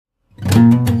Hello,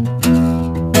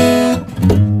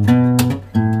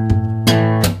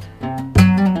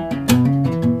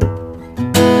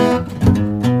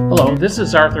 this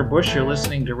is Arthur Bush. You're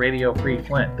listening to Radio Free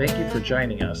Flint. Thank you for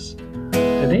joining us.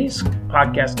 Today's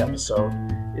podcast episode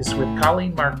is with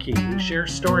Colleen Marquis, who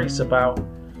shares stories about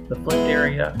the Flint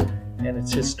area and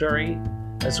its history,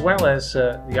 as well as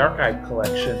the archive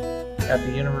collection at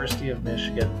the University of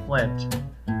Michigan Flint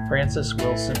Francis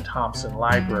Wilson Thompson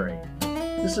Library.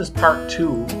 This is part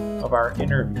 2 of our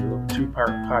interview of a 2-part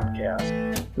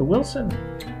podcast. The Wilson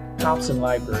Thompson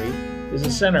Library is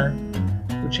a center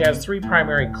which has 3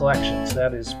 primary collections,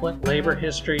 that is Flint labor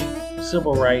history,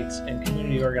 civil rights, and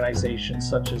community organizations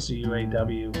such as the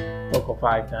UAW, Local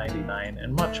 599,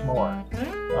 and much more.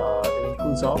 It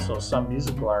includes also some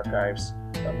musical archives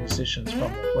of musicians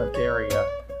from the Flint area.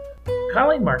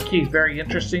 Colleen Marquis is very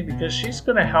interesting because she's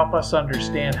going to help us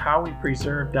understand how we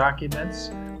preserve documents.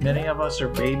 Many of us are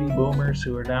baby boomers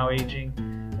who are now aging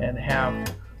and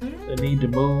have the need to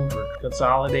move or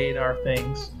consolidate our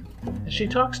things. And she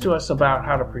talks to us about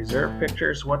how to preserve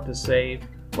pictures, what to save,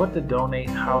 what to donate,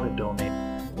 how to donate.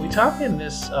 We talk in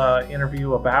this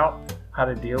interview about how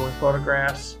to deal with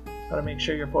photographs, how to make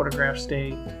sure your photographs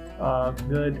stay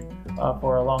good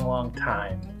for a long, long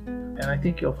time. And I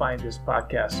think you'll find this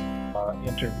podcast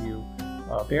interview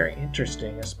very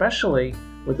interesting, especially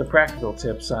with the practical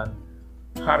tips on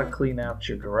how to clean out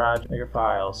your garage, your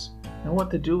files, and what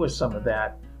to do with some of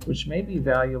that, which may be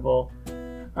valuable.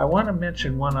 I want to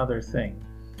mention one other thing.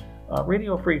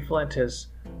 Radio Free Flint has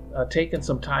taken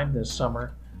some time this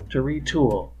summer to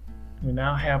retool. We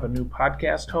now have a new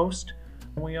podcast host,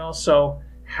 and we also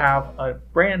have a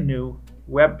brand new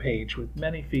web page with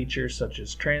many features such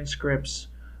as transcripts,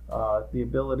 the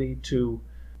ability to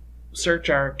search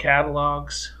our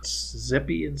catalogs,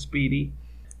 zippy and speedy,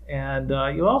 and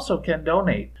you also can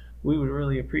donate. We would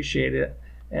really appreciate it.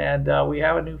 And we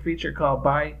have a new feature called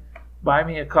Buy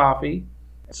Me a Coffee.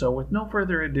 So with no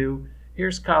further ado,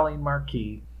 here's Colleen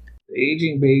Marquis.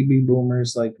 Aging baby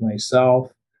boomers like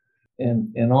myself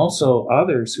and also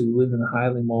others who live in a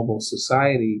highly mobile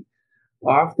society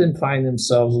often find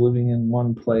themselves living in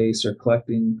one place or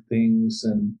collecting things,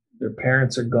 and their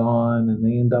parents are gone and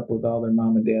they end up with all their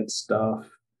mom and dad's stuff.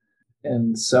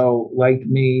 And so like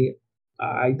me,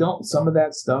 some of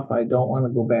that stuff I don't want to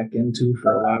go back into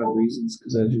for a lot of reasons,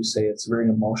 because as you say, it's very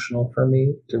emotional for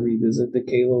me to revisit the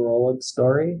Kayla Rowland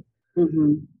story,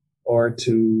 or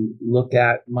to look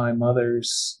at my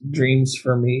mother's dreams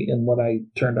for me and what I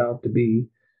turned out to be.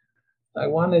 I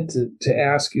wanted to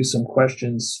ask you some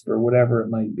questions for whatever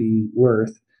it might be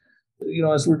worth. You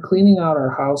know, as we're cleaning out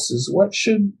our houses, what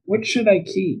should I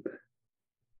keep?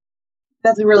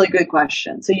 That's a really good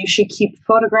question. So you should keep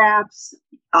photographs,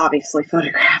 obviously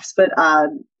photographs, but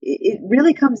it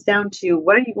really comes down to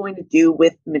what are you going to do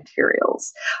with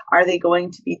materials? Are they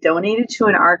going to be donated to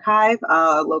an archive,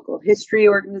 a local history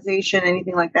organization,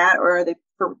 anything like that, or are they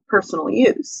for personal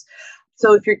use?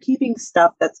 So if you're keeping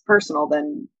stuff that's personal,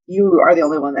 then you are the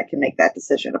only one that can make that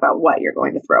decision about what you're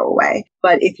going to throw away.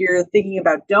 But if you're thinking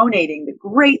about donating, the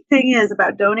great thing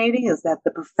about donating is that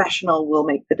the professional will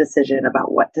make the decision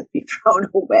about what to be thrown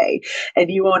away, and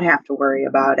you won't have to worry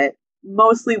about it.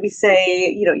 Mostly we say,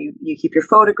 you keep your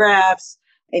photographs,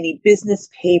 any business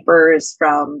papers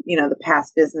from, the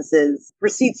past businesses,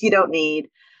 receipts you don't need,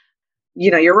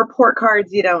 your report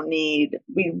cards you don't need.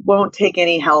 We won't take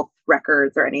any health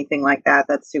records or anything like that.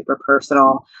 That's super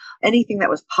personal. Anything that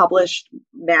was published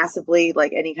massively,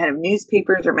 like any kind of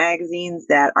newspapers or magazines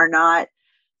that are not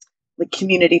like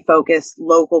community focused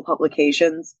local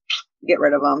publications, get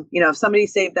rid of them. If somebody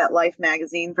saved that Life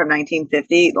magazine from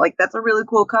 1950, like that's a really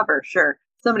cool cover. Sure.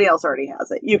 Somebody else already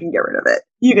has it. You can get rid of it.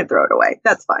 You can throw it away.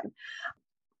 That's fine.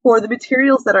 For the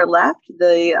materials that are left,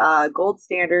 the gold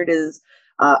standard is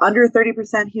under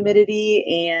 30%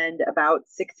 humidity and about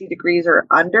 60 degrees or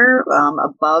under,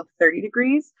 above 30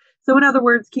 degrees. So in other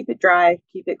words, keep it dry,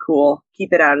 keep it cool,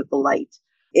 keep it out of the light.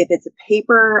 If it's a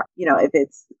paper, if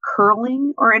it's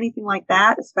curling or anything like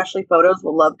that, especially photos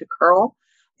will love to curl.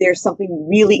 There's something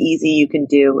really easy you can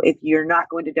do if you're not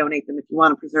going to donate them, if you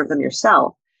want to preserve them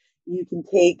yourself. You can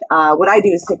take, what I do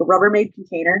is take a Rubbermaid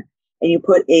container and you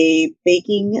put a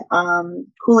baking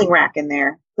cooling rack in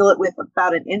there, fill it with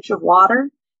about an inch of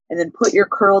water, and then put your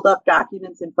curled up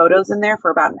documents and photos in there for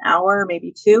about an hour,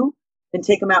 maybe 2, then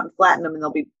take them out and flatten them and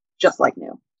they'll be just like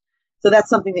new. So that's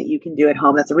something that you can do at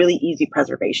home. That's a really easy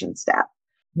preservation step.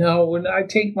 No, when I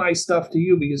take my stuff to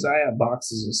you, because I have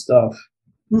boxes of stuff,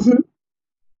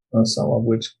 some of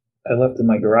which I left in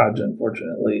my garage,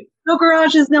 unfortunately. No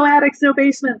garages, no attics, no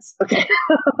basements. Okay.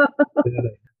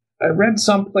 I read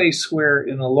someplace where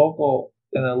in a local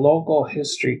in a local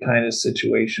history kind of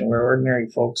situation where ordinary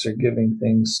folks are giving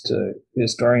things to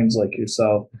historians like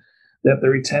yourself, that the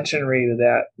retention rate of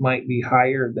that might be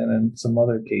higher than in some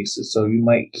other cases. So you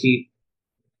might keep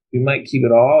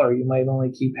it all, or you might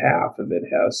only keep half if it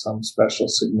has some special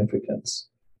significance.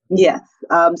 Yes.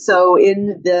 So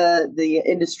in the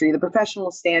industry, the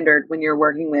professional standard when you're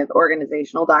working with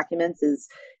organizational documents is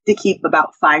to keep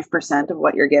about 5% of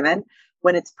what you're given.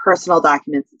 When it's personal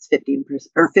documents, it's 15%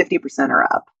 or 50% or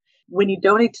up. When you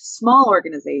donate to small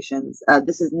organizations,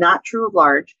 this is not true of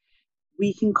large.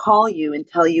 We can call you and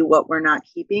tell you what we're not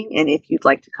keeping and if you'd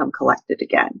like to come collect it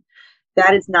again.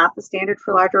 That is not the standard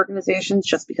for large organizations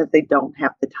just because they don't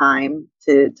have the time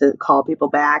to call people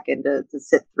back and to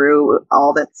sit through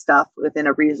all that stuff within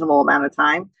a reasonable amount of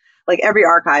time. Like every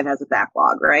archive has a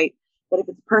backlog, right? But if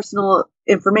it's personal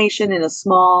information in a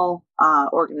small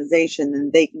organization,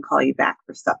 then they can call you back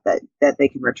for stuff that they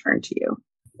can return to you.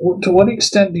 To what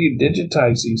extent do you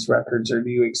digitize these records, or do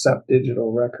you accept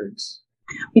digital records?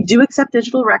 We do accept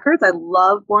digital records. I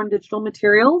love Born Digital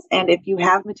materials. And if you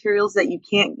have materials that you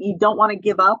don't want to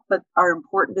give up, but are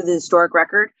important to the historic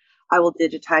record, I will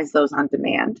digitize those on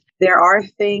demand. There are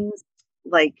things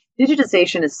like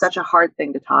digitization is such a hard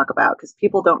thing to talk about because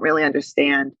people don't really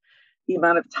understand the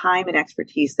amount of time and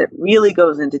expertise that really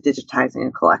goes into digitizing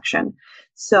a collection.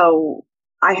 So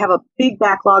I have a big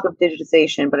backlog of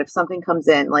digitization, but if something comes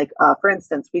in, like for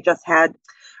instance, we just had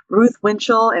Ruth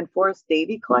Winchell and Forrest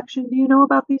Davey collection. Do you know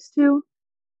about these two?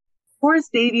 Forrest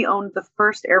Davey owned the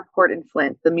first airport in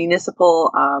Flint, the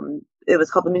municipal, it was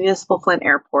called the Municipal Flint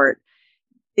Airport.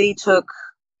 They took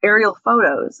aerial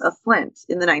photos of Flint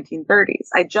in the 1930s.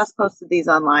 I just posted these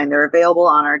online. They're available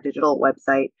on our digital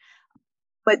website.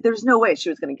 But there's no way she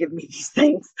was going to give me these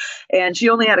things. And she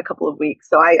only had a couple of weeks.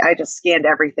 So I just scanned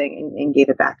everything and gave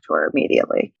it back to her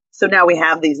immediately. So now we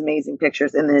have these amazing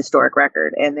pictures in the historic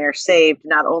record, and they're saved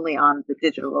not only on the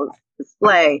digital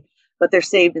display, but they're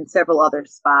saved in several other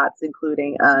spots,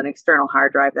 including an external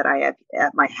hard drive that I have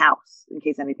at my house in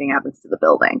case anything happens to the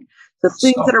building. So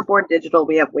things that are born digital,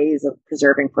 we have ways of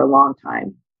preserving for a long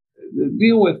time. The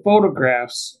deal with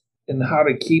photographs and how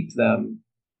to keep them,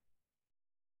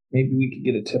 maybe we could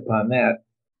get a tip on that.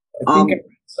 I think it's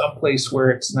someplace where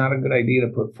it's not a good idea to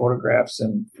put photographs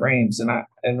in frames. And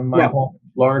in my home in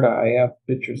Florida, I have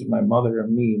pictures of my mother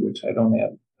and me, which I don't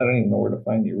have. I don't even know where to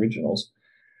find the originals,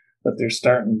 but they're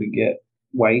starting to get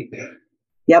white.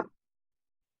 Yep.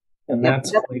 And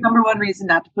that's the number one reason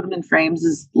not to put them in frames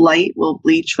is light will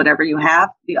bleach whatever you have.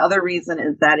 The other reason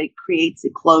is that it creates a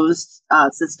closed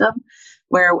system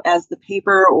where as the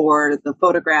paper or the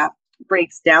photograph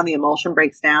breaks down, the emulsion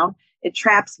breaks down, it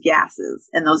traps gases,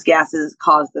 and those gases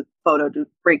cause the photo to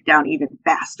break down even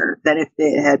faster than if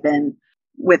it had been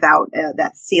without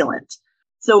that sealant.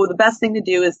 So the best thing to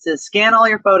do is to scan all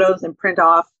your photos and print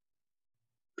off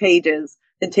pages,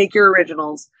 then take your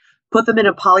originals, put them in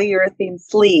a polyurethane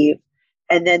sleeve,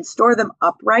 and then store them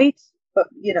upright, but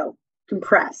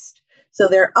compressed. So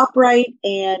they're upright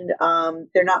and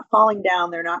they're not falling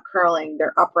down, they're not curling,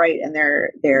 they're upright and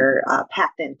they're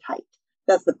packed in tight.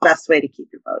 That's the best way to keep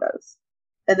your photos.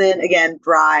 And then again,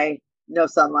 dry, no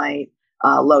sunlight,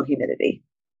 low humidity.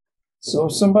 So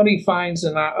if somebody finds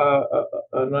an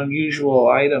unusual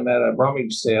item at a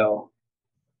rummage sale,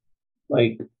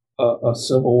 like a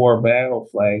Civil War battle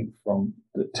flag from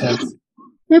the 10th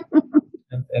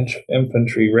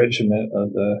Infantry Regiment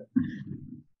of the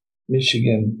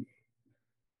Michigan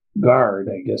Guard,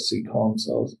 I guess they call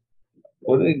themselves,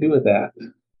 what do they do with that?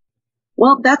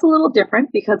 Well, that's a little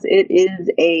different because it is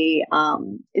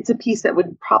it's a piece that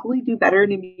would probably do better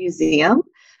in a museum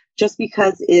just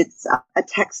because it's a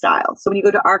textile. So when you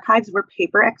go to archives, we're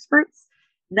paper experts,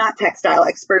 not textile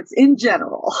experts in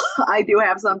general. I do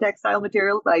have some textile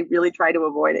materials, but I really try to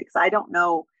avoid it because I don't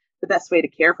know the best way to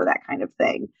care for that kind of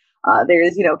thing.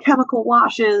 There's, chemical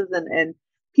washes and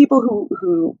people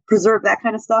who preserve that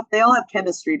kind of stuff, they all have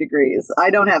chemistry degrees. I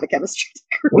don't have a chemistry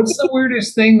degree. What's the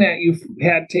weirdest thing that you've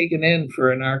had taken in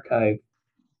for an archive?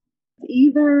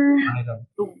 Either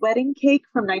the wedding cake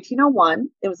from 1901.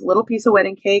 It was a little piece of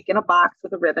wedding cake in a box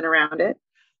with a ribbon around it.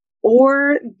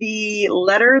 Or the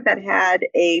letter that had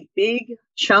a big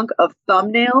chunk of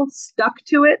thumbnail stuck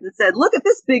to it that said, "Look at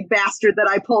this big bastard that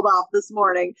I pulled off this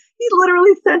morning." He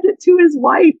literally sent it to his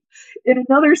wife in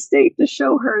another state to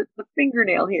show her the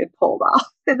fingernail he had pulled off.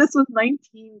 And this was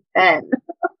 1910.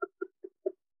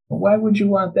 Why would you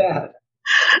want that?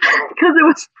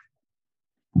 Because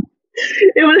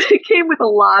it came with a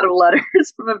lot of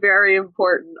letters from a very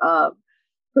important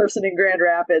person in Grand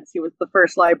Rapids. He was the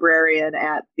first librarian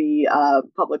at the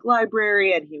public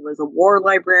library, and he was a war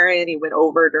librarian. He went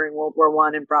over during World War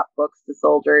I and brought books to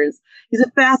soldiers. He's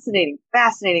a fascinating,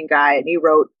 fascinating guy, and he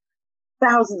wrote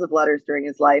thousands of letters during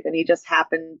his life, and he just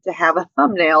happened to have a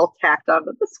thumbnail tacked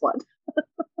onto this one.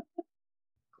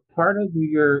 Part of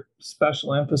your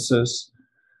special emphasis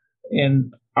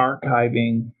in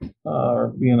archiving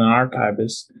or being an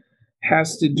archivist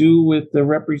has to do with the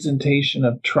representation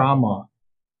of trauma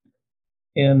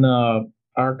in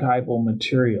archival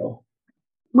material.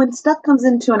 When stuff comes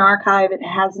into an archive, it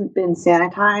hasn't been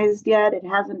sanitized yet. It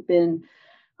hasn't been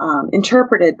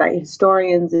interpreted by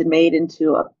historians and made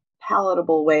into a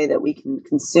palatable way that we can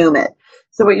consume it.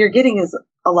 So what you're getting is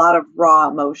a lot of raw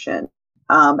emotion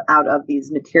out of these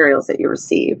materials that you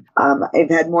receive. I've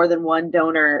had more than one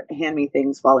donor hand me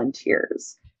things while in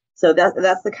tears. So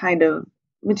that's the kind of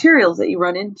materials that you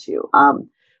run into.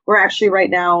 We're actually right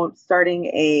now starting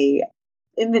a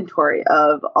inventory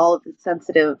of all of the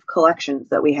sensitive collections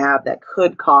that we have that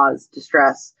could cause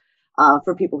distress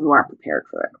for people who aren't prepared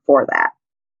for that.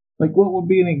 Like, what would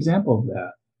be an example of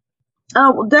that?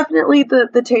 Well, definitely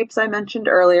the tapes I mentioned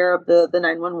earlier of the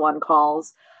 911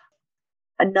 calls.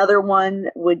 Another one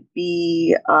would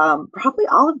be probably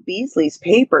Olive Beasley's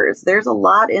papers. There's a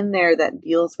lot in there that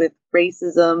deals with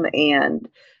racism and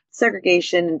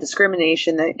segregation and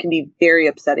discrimination that can be very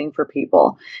upsetting for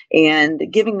people. And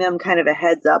giving them kind of a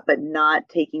heads up, but not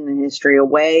taking the history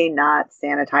away, not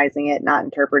sanitizing it, not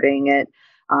interpreting it,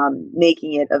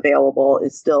 making it available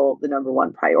is still the number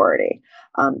one priority.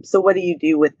 So what do you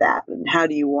do with that? And how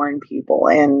do you warn people?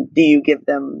 And do you give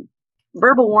them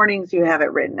verbal warnings? Do you have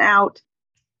it written out?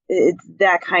 It's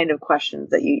that kind of questions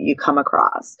that you come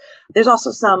across. There's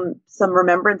also some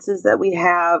remembrances that we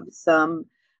have, some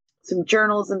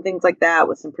journals and things like that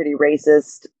with some pretty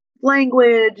racist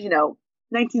language,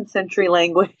 19th century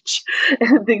language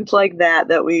and things like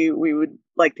that we would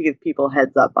like to give people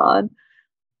heads up on.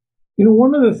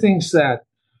 One of the things that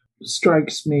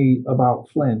strikes me about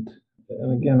Flint,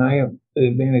 and again, I have the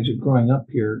advantage of growing up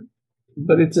here,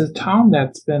 but it's a town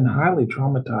that's been highly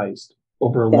traumatized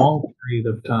over a long period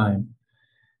of time.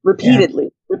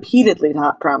 Repeatedly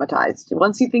not traumatized.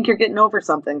 Once you think you're getting over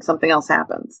something else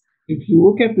happens. If you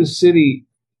look at the city,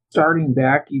 starting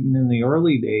back even in the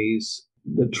early days,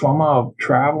 the trauma of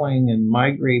traveling and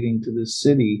migrating to the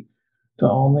city to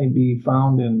only be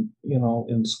found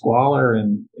in squalor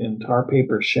and in tar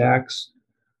paper shacks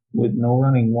with no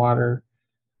running water,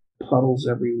 puddles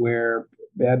everywhere,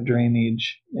 bad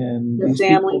drainage, and your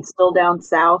family's still down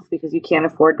south because you can't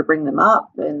afford to bring them up,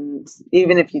 and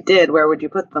even if you did, where would you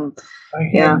put them? I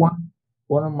had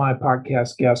one of my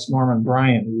podcast guests, Norman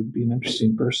Bryant, who would be an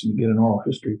interesting person to get an oral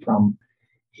history from.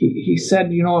 He said,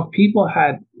 if people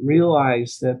had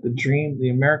realized that the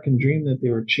American dream that they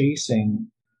were chasing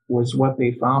was what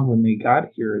they found when they got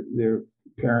here, their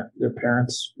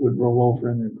parents would roll over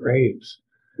in their graves.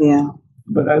 Yeah.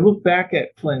 But I look back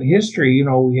at Flint history,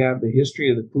 we have the history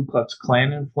of the Ku Klux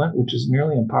Klan in Flint, which is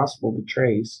nearly impossible to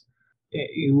trace.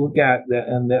 You look at that,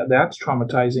 and that's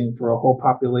traumatizing for a whole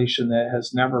population that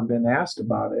has never been asked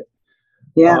about it.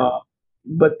 Yeah.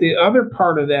 But the other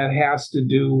part of that has to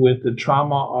do with the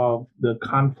trauma of the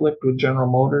conflict with General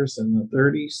Motors in the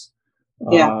 30s.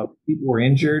 People were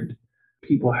injured.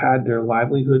 People had their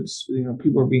livelihoods.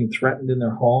 People were being threatened in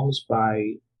their homes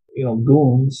by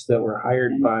goons that were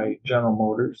hired by General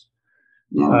Motors.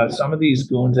 Some of these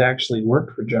goons actually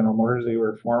worked for General Motors. They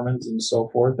were foremen and so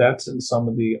forth. That's in some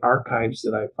of the archives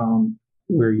that I found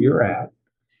where you're at.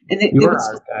 And your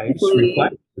archives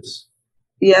reflect this.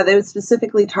 Yeah, they would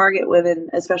specifically target women,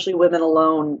 especially women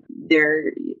alone.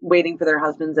 They're waiting for their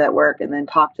husbands at work and then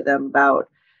talk to them about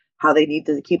how they need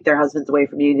to keep their husbands away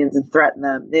from unions and threaten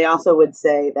them. They also would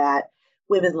say that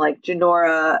women like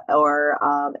Janora or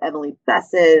Emily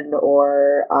Besson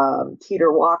or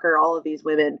Teeter Walker, all of these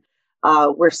women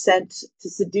were sent to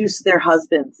seduce their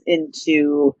husbands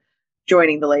into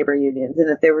joining the labor unions, and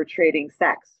that they were trading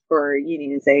sex for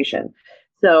unionization.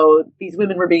 So these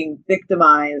women were being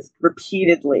victimized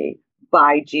repeatedly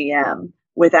by GM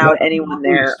without anyone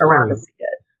there around to see it.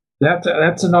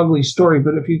 That's an ugly story,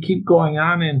 but if you keep going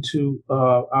on into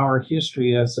our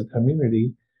history as a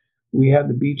community, we had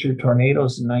the Beecher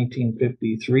tornadoes in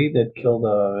 1953 that killed,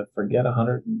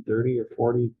 130 or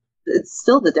 40. It's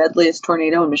still the deadliest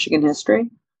tornado in Michigan history.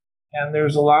 And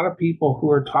there's a lot of people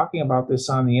who are talking about this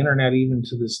on the internet even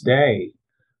to this day,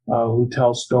 who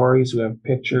tell stories, who have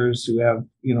pictures, who have,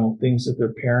 things that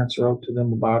their parents wrote to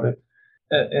them about it.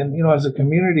 And as a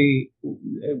community,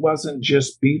 it wasn't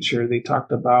just Beecher. They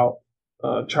talked about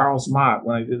Charles Mott.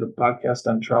 When I did a podcast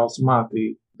on Charles Mott,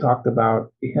 the talked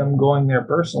about him going there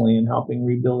personally and helping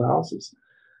rebuild houses.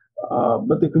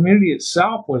 But the community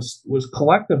itself was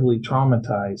collectively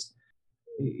traumatized.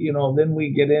 Then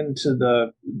we get into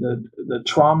the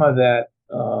trauma that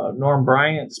Norm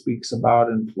Bryant speaks about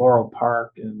in Floral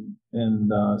Park and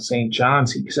St.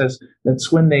 John's. He says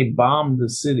that's when they bombed the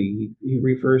city. He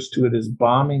refers to it as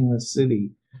bombing the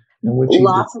city. In which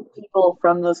lots of people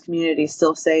from those communities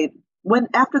still say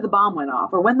after the bomb went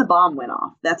off, or when the bomb went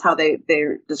off. That's how they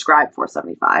describe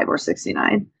 475 or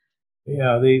 69.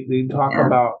 Yeah, they talk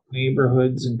about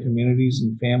neighborhoods and communities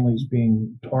and families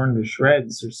being torn to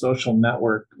shreds. Their social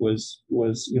network was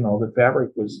the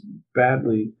fabric was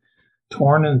badly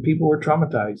torn, and people were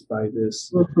traumatized by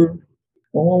this. Mm-hmm.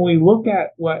 But when we look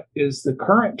at what is the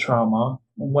current trauma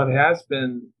and what has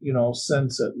been,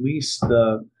 since at least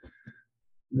the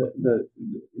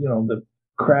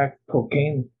crack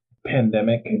cocaine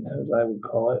pandemic, as I would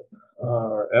call it,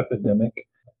 or epidemic,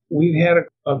 we've had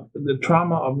the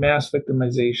trauma of mass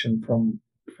victimization from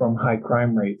high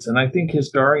crime rates. And I think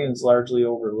historians largely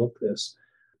overlook this.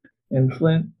 And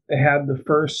Flint had the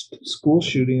first school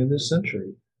shooting of this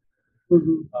century.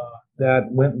 Mm-hmm.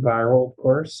 That went viral, of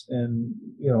course, and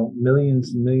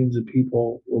millions and millions of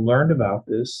people learned about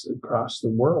this across the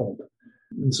world.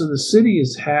 And so the city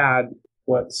has had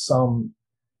what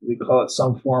we call it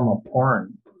some form of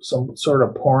porn, some sort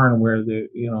of porn where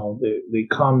they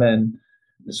come and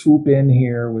swoop in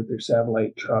here with their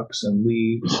satellite trucks and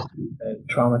leave and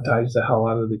traumatize the hell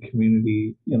out of the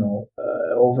community,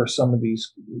 over some of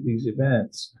these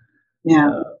events.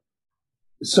 Yeah.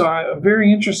 So I'm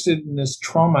very interested in this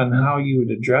trauma and how you would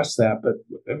address that. But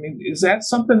I mean, is that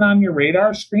something on your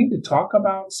radar screen to talk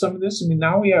about some of this? I mean,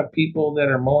 now we have people that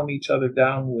are mowing each other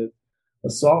down with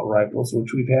assault rifles,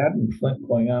 which we've had in Flint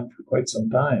going on for quite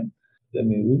some time. I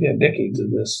mean, we've had decades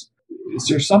of this. Is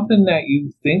there something that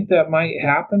you think that might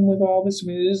happen with all this? I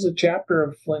mean, it is a chapter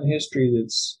of Flint history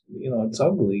that's, it's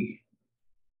ugly.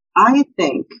 I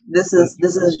think this is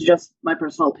just my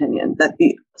personal opinion, that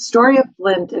the story of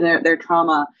Flint and their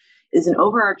trauma is an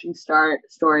overarching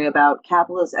story about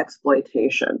capitalist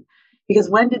exploitation. Because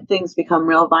when did things become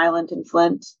real violent in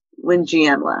Flint? When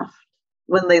GM left.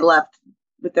 When they left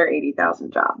with their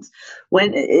 80,000 jobs.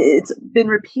 When it's been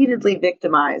repeatedly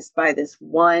victimized by this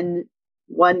one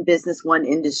business, one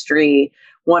industry,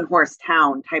 one horse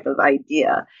town type of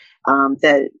idea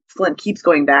that Flint keeps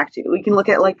going back to. We can look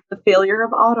at like the failure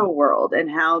of Auto World and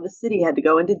how the city had to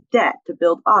go into debt to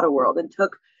build Auto World and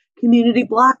took community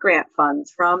block grant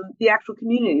funds from the actual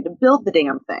community to build the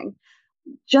damn thing.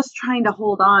 Just trying to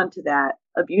hold on to that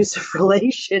abusive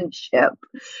relationship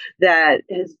that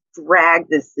has dragged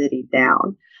the city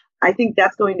down. I think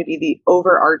that's going to be the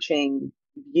overarching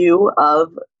view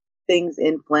of things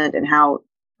in Flint and how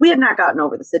we have not gotten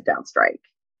over the sit down strike.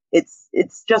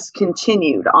 It's just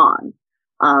continued on.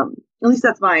 At least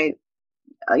that's my,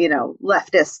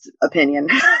 leftist opinion.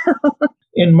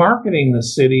 In marketing the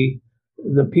city,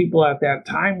 the people at that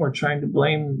time were trying to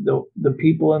blame the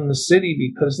people in the city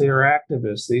because they are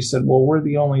activists. They said, well, we're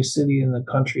the only city in the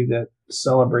country that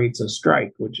celebrates a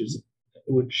strike, which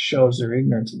shows their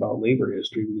ignorance about labor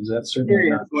history, because that's certainly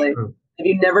not true. Have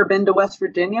you never been to West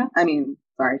Virginia? I mean,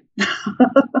 sorry.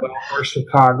 Or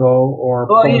Chicago, or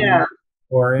Portland,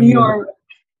 or New York.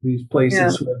 These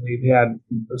places where they've had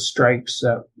strikes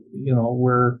that,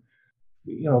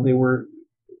 they were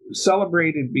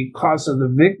celebrated because of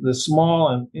the small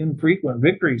and infrequent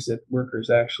victories that workers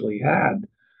actually had.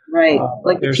 Right.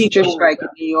 Like the teacher strike in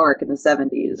New York in the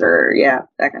 70s, or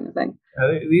that kind of thing.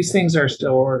 These things are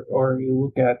still, or you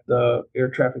look at the air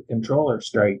traffic controller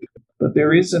strike, but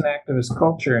there is an activist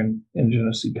culture in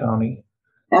Genesee County.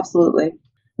 Absolutely.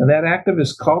 And that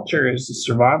activist culture is a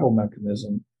survival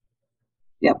mechanism.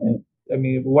 Yep. And, I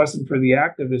mean, if it wasn't for the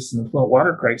activists in the Flint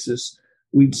water crisis,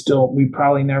 we'd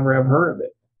probably never have heard of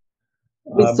it.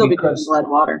 We'd still be drinking lead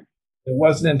water. It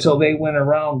wasn't until they went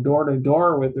around door to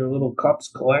door with their little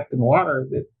cups collecting water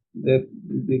that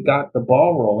they got the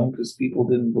ball rolling, because people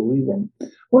didn't believe them.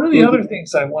 One of the other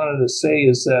things I wanted to say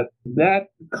is that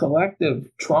collective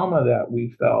trauma that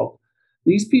we felt,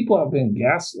 these people have been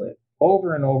gaslit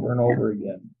over and over and over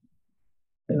again.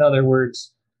 In other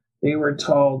words, they were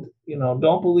told,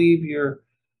 don't believe your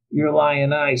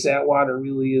lying eyes. That water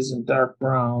really isn't dark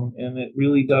brown, and it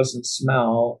really doesn't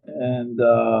smell, and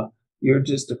you're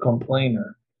just a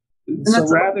complainer. So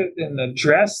rather than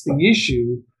address the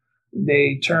issue,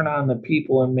 they turn on the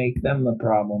people and make them the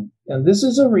problem. And this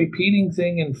is a repeating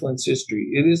thing in Flint's history.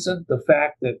 It isn't the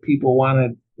fact that people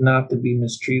wanted not to be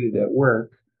mistreated at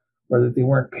work, or that they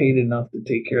weren't paid enough to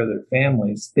take care of their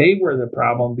families. They were the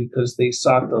problem because they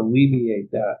sought to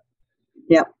alleviate that.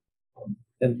 Yep.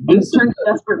 And this turn to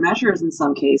desperate measures in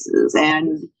some cases,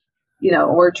 and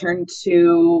or turn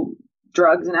to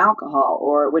drugs and alcohol,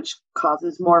 or which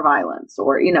causes more violence,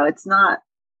 or it's not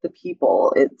the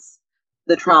people, it's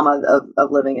the trauma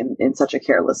of living in such a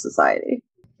careless society.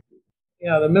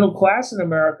 The middle class in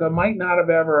America might not have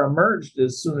ever emerged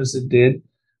as soon as it did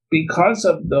because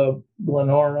of the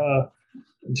Lenora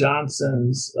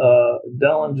Johnsons,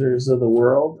 Dellingers of the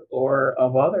world, or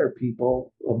of other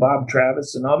people, Bob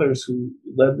Travis and others who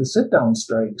led the sit-down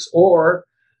strikes. Or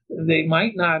they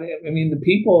might not have, the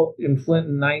people in Flint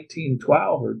in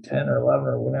 1912 or 10 or 11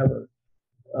 or whatever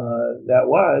that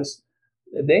was,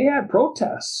 they had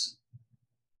protests.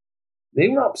 They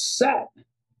were upset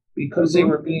because they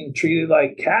were being treated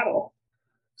like cattle.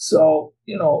 So,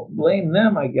 blame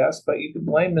them, I guess, but you can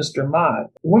blame Mr. Mott.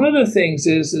 One of the things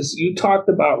is you talked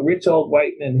about rich old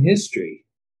white men history.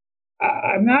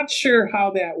 I'm not sure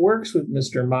how that works with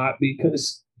Mr. Mott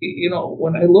because,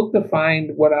 when I looked to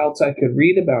find what else I could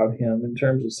read about him in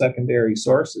terms of secondary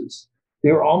sources,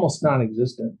 they were almost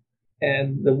non-existent.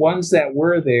 And the ones that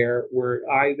were there were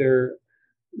either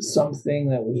something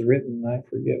that was written, I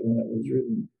forget when it was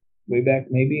written, way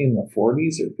back maybe in the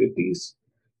 40s or 50s,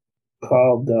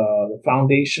 called The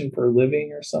Foundation for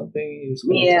Living or something.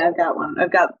 Yeah, I've got one.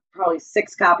 I've got probably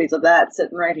 6 copies of that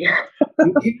sitting right here.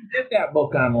 You can't get that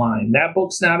book online. That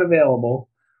book's not available,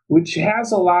 which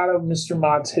has a lot of Mr.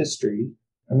 Mott's history.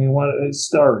 His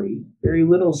story. Very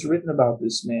little is written about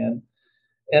this man.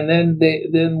 And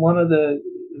then one of the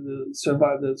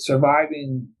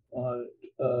surviving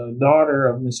daughter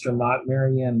of Mr. Mott,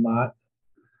 Marianne Mott,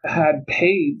 had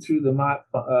paid through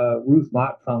the Ruth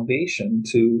Mott Foundation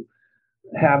to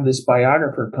have this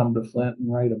biographer come to Flint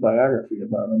and write a biography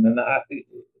about him. And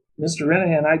Mr.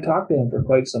 Renahan, I talked to him for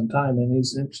quite some time, and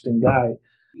he's an interesting guy.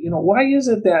 Why is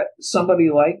it that somebody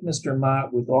like Mr.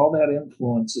 Mott, with all that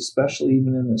influence, especially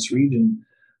even in this region,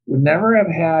 would never have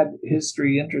had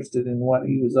history interested in what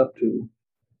he was up to?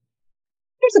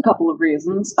 There's a couple of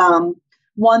reasons.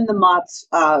 One, the Motts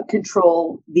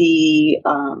control the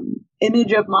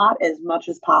image of Mott as much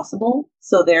as possible.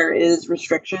 So there is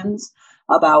restrictions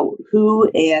about who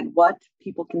and what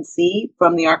people can see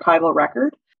from the archival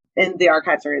record. And the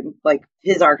archives are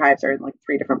his archives are in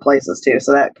 3 different places too.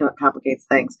 So that complicates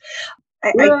things.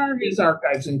 Where are his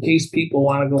archives in case people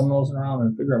want to go nosing around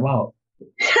and figure them out?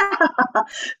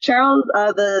 Charles,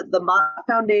 the Mott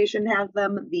Foundation has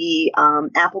them. The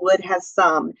Applewood has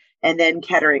some, and then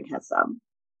Kettering has some.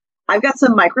 I've got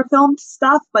some microfilmed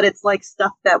stuff, but it's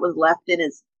stuff that was left in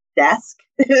his desk.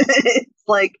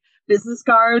 It's business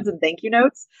cards and thank you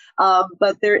notes.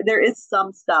 But there is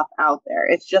some stuff out there.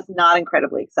 It's just not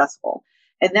incredibly accessible.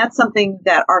 And that's something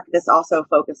that archivists also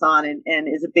focus on and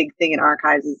is a big thing in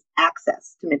archives is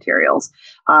access to materials.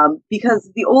 Because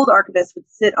the old archivists would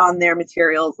sit on their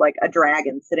materials like a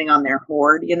dragon sitting on their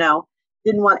hoard,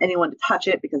 didn't want anyone to touch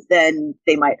it because then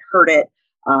they might hurt it.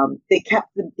 They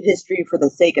kept the history for the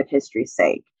sake of history's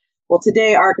sake. Well,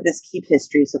 today archivists keep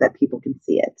history so that people can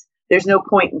see it. There's no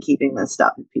point in keeping this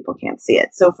stuff if people can't see it.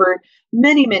 So for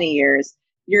many, many years,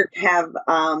 you have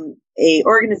a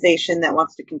organization that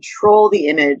wants to control the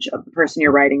image of the person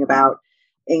you're writing about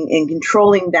and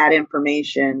controlling that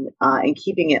information and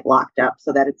keeping it locked up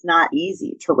so that it's not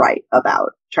easy to write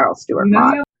about Charles Stewart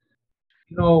Mott.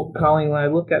 Colleen, when I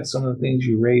look at some of the things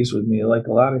you raise with me, like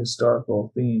a lot of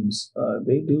historical themes,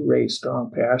 they do raise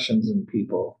strong passions in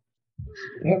people.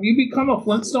 Have you become a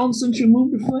Flintstone since you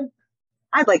moved to Flint?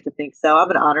 I'd like to think so. I'm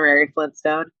an honorary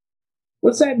Flintstone.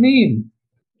 What's that mean?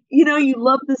 You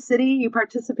love the city, you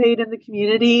participate in the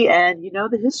community, and you know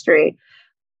the history.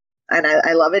 And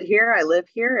I love it here. I live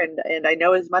here, and I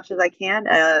know as much as I can.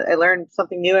 I learn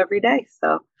something new every day.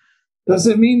 So, does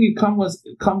it mean you come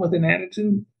with an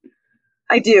attitude?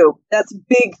 I do. That's a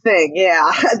big thing. Yeah,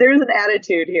 there's an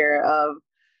attitude here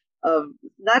of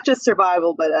not just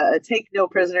survival, but a take no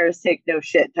prisoners, take no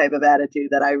shit type of attitude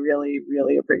that I really,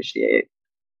 really appreciate.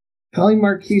 Colleen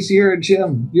Marquis, you're a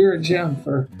gem. You're a gem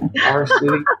for our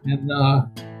city, and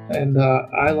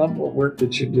I love what work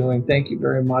that you're doing. Thank you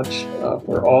very much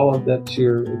for all of that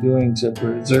you're doing to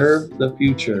preserve the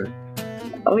future.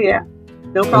 Oh yeah,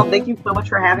 no problem. Thank you so much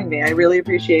for having me. I really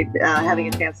appreciate having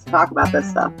a chance to talk about this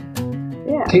stuff.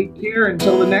 Yeah. Take care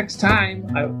until the next time.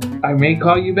 I may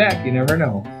call you back. You never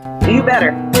know. You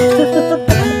better.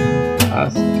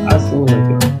 Hasta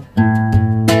luego.